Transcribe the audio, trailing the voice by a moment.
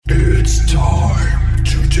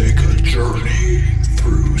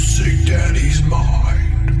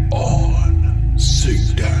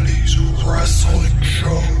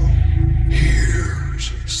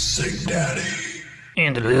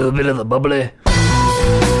And a little bit of the bubbly.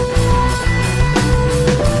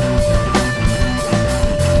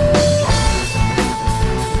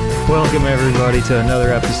 Welcome everybody to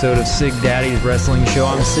another episode of Sig Daddy's Wrestling Show.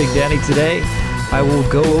 I'm Sig Daddy. Today I will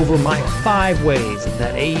go over my 5 ways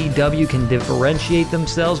that AEW can differentiate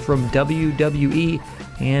themselves from WWE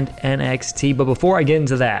and NXT. But before I get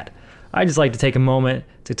into that, I'd just like to take a moment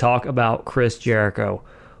to talk about Chris Jericho.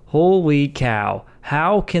 Holy cow.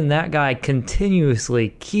 How can that guy continuously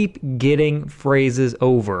keep getting phrases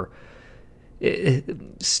over?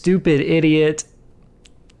 Stupid idiot.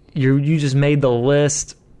 You just made the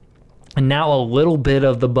list. And now a little bit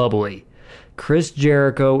of the bubbly. Chris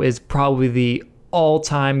Jericho is probably the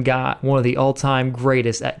all-time guy, one of the all-time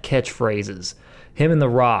greatest at catchphrases. Him and The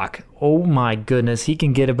Rock, oh my goodness, he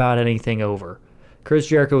can get about anything over. Chris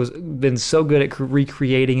Jericho's been so good at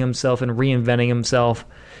recreating himself and reinventing himself.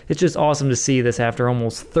 It's just awesome to see this after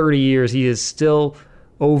almost 30 years. He is still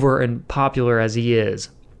over and popular as he is.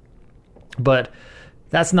 But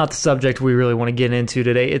that's not the subject we really want to get into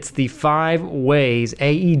today. It's the 5 ways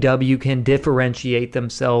AEW can differentiate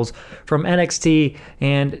themselves from NXT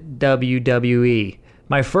and WWE.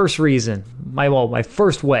 My first reason, my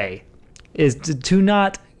first way, is to do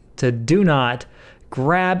not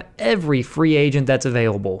grab every free agent that's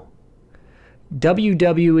available.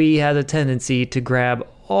 WWE has a tendency to grab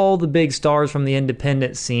all the big stars from the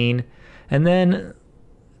independent scene and then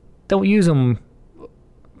don't use them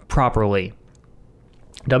properly.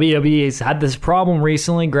 WWE has had this problem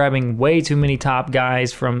recently, grabbing way too many top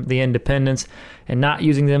guys from the independents and not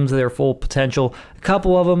using them to their full potential. A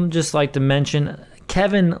couple of them, just like to mention,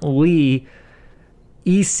 Kevin Lee,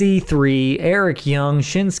 EC3, Eric Young,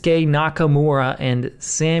 Shinsuke Nakamura, and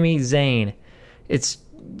Sami Zayn. It's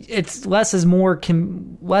less is more.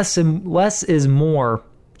 Less is more.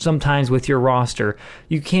 Sometimes with your roster,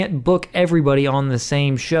 you can't book everybody on the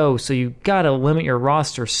same show, so you gotta limit your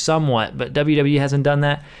roster somewhat. But WWE hasn't done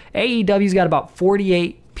that. AEW's got about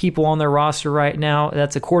 48 people on their roster right now.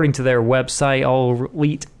 That's according to their website,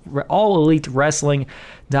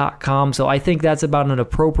 allelitewrestling.com. So I think that's about an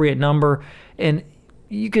appropriate number, and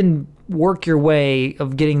you can work your way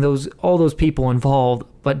of getting all those people involved.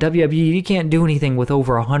 But WWE, you can't do anything with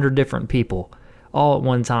over 100 different people all at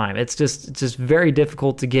one time. It's just very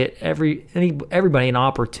difficult to get everybody an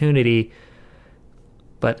opportunity.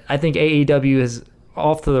 But I think AEW is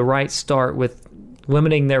off to the right start with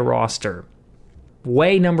limiting their roster.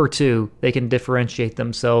 Way number 2, they can differentiate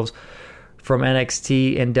themselves from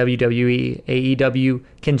NXT and WWE. AEW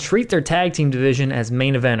can treat their tag team division as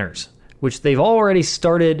main eventers, which they've already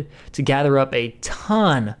started to gather up a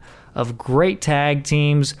ton of great tag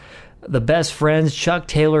teams. The Best Friends, Chuck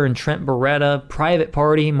Taylor and Trent Beretta, Private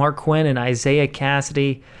Party, Mark Quinn and Isaiah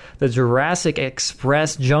Cassidy, the Jurassic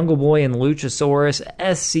Express, Jungle Boy and Luchasaurus,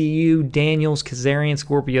 SCU, Daniels, Kazarian,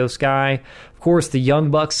 Scorpio Sky, of course the Young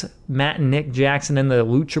Bucks, Matt and Nick Jackson and the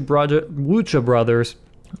Lucha Brothers,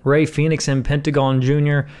 Ray Phoenix and Pentagon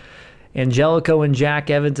Jr., Angelico and Jack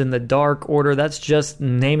Evans in the Dark Order. That's just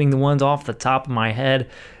naming the ones off the top of my head.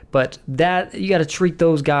 But that you got to treat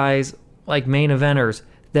those guys like main eventers.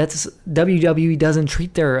 That's WWE doesn't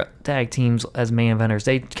treat their tag teams as main eventers.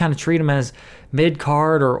 They kind of treat them as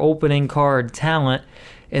mid-card or opening card talent,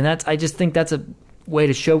 and I just think that's a way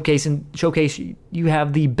to showcase you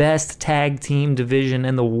have the best tag team division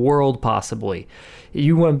in the world possibly.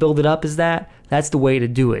 You want to build it up as that's the way to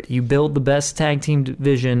do it. You build the best tag team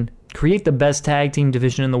division, create the best tag team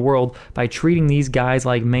division in the world by treating these guys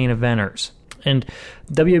like main eventers. And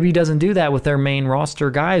WWE doesn't do that with their main roster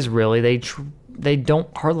guys really. They don't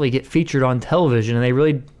hardly get featured on television, and they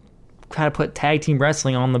really try to put tag team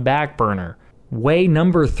wrestling on the back burner. Way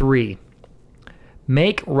number 3,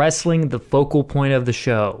 make wrestling the focal point of the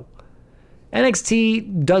show.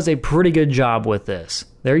 NXT does a pretty good job with this.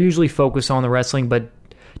 They're usually focused on the wrestling, but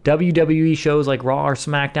WWE shows like Raw or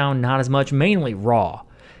SmackDown, not as much, mainly Raw.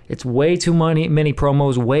 It's way too many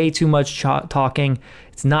promos, way too much talking.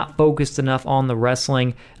 It's not focused enough on the wrestling,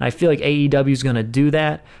 and I feel like AEW is going to do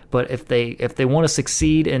that. But if they want to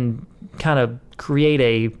succeed and kind of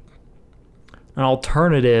create an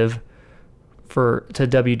alternative to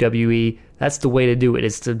WWE, that's the way to do it.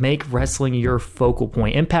 Is to make wrestling your focal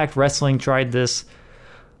point. Impact Wrestling tried this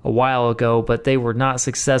a while ago, but they were not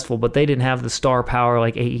successful. But they didn't have the star power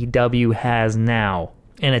like AEW has now,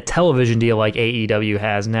 and a television deal like AEW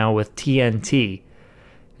has now with TNT.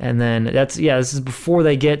 And then this is before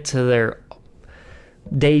they get to their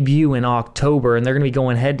debut in October, and they're going to be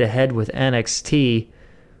going head-to-head with NXT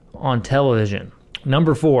on television.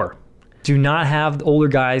 Number 4, do not have the older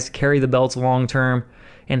guys carry the belts long-term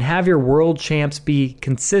and have your world champs be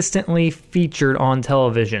consistently featured on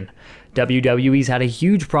television. WWE's had a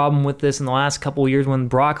huge problem with this in the last couple of years when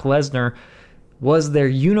Brock Lesnar was their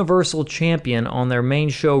Universal Champion on their main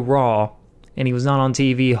show Raw, and he was not on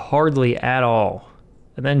TV hardly at all.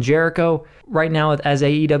 And then Jericho, right now as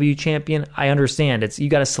AEW champion, I understand you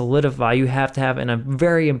got to solidify. You have to have a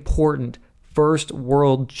very important first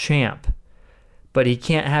world champ, but he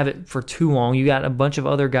can't have it for too long. You got a bunch of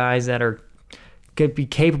other guys that could be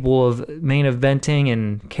capable of main eventing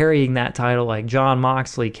and carrying that title, like Jon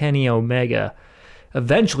Moxley, Kenny Omega.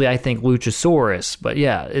 Eventually, I think Luchasaurus. But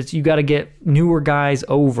yeah, you got to get newer guys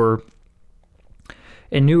over,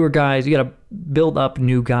 and newer guys, you got to build up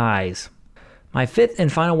new guys. My fifth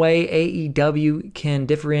and final way AEW can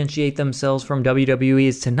differentiate themselves from WWE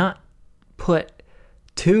is to not put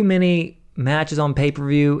too many matches on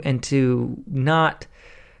pay-per-view and to not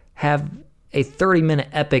have a 30-minute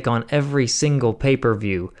epic on every single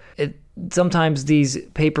pay-per-view. Sometimes these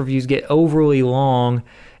pay-per-views get overly long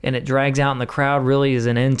and it drags out and the crowd really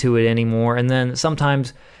isn't into it anymore. And then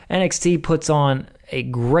sometimes NXT puts on a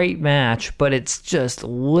great match, but it's just a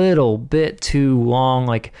little bit too long,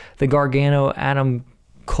 like the Gargano-Adam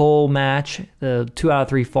Cole match, the 2 out of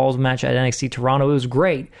 3 Falls match at NXT Toronto. It was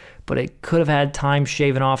great, but it could have had time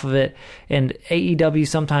shaven off of it. And AEW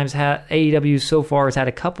so far has had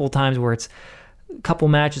a couple of times where a couple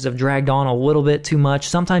matches have dragged on a little bit too much.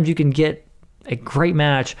 Sometimes you can get a great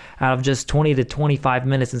match out of just 20 to 25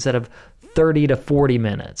 minutes instead of 30 to 40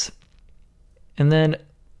 minutes. And then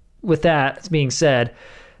with that being said,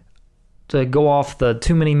 to go off the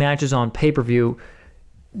too many matches on pay-per-view,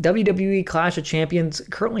 WWE Clash of Champions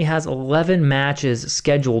currently has 11 matches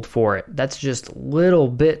scheduled for it. That's just a little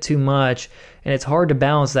bit too much, and it's hard to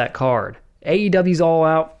balance that card. AEW's All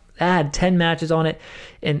Out had 10 matches on it,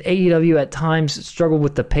 and AEW at times struggled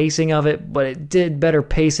with the pacing of it, but it did better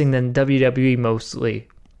pacing than WWE mostly.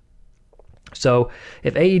 So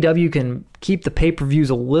if AEW can keep the pay-per-views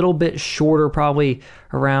a little bit shorter, probably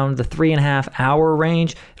around the 3.5 hour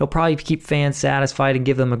range, it'll probably keep fans satisfied and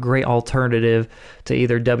give them a great alternative to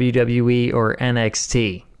either WWE or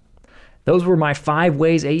NXT. Those were my 5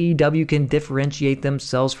 ways AEW can differentiate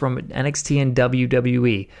themselves from NXT and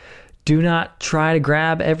WWE. Do not try to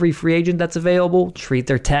grab every free agent that's available. Treat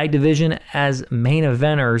their tag division as main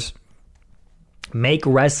eventers. Make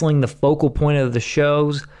wrestling the focal point of the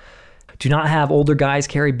shows. Do not have older guys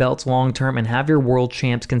carry belts long term, and have your world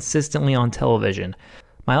champs consistently on television.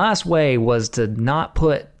 My last way was to not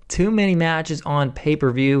put too many matches on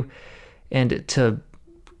pay-per-view and to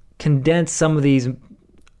condense some of these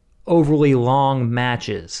overly long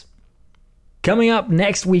matches. Coming up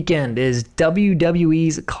next weekend is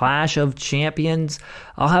WWE's Clash of Champions.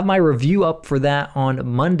 I'll have my review up for that on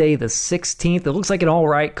Monday the 16th. It looks like an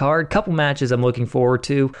alright card. Couple matches I'm looking forward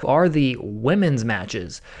to are the women's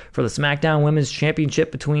matches for the SmackDown Women's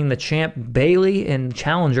Championship between the champ Bayley and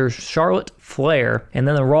challenger Charlotte Flair, and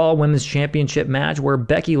then the Raw Women's Championship match where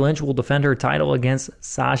Becky Lynch will defend her title against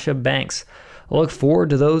Sasha Banks. I look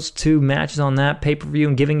forward to those 2 matches on that pay-per-view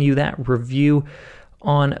and giving you that review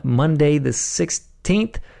on Monday the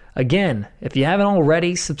 16th. Again, if you haven't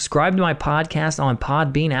already, subscribe to my podcast on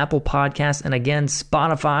Podbean, Apple Podcasts, and again,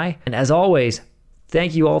 Spotify. And as always,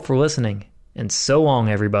 thank you all for listening. And so long,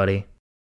 everybody.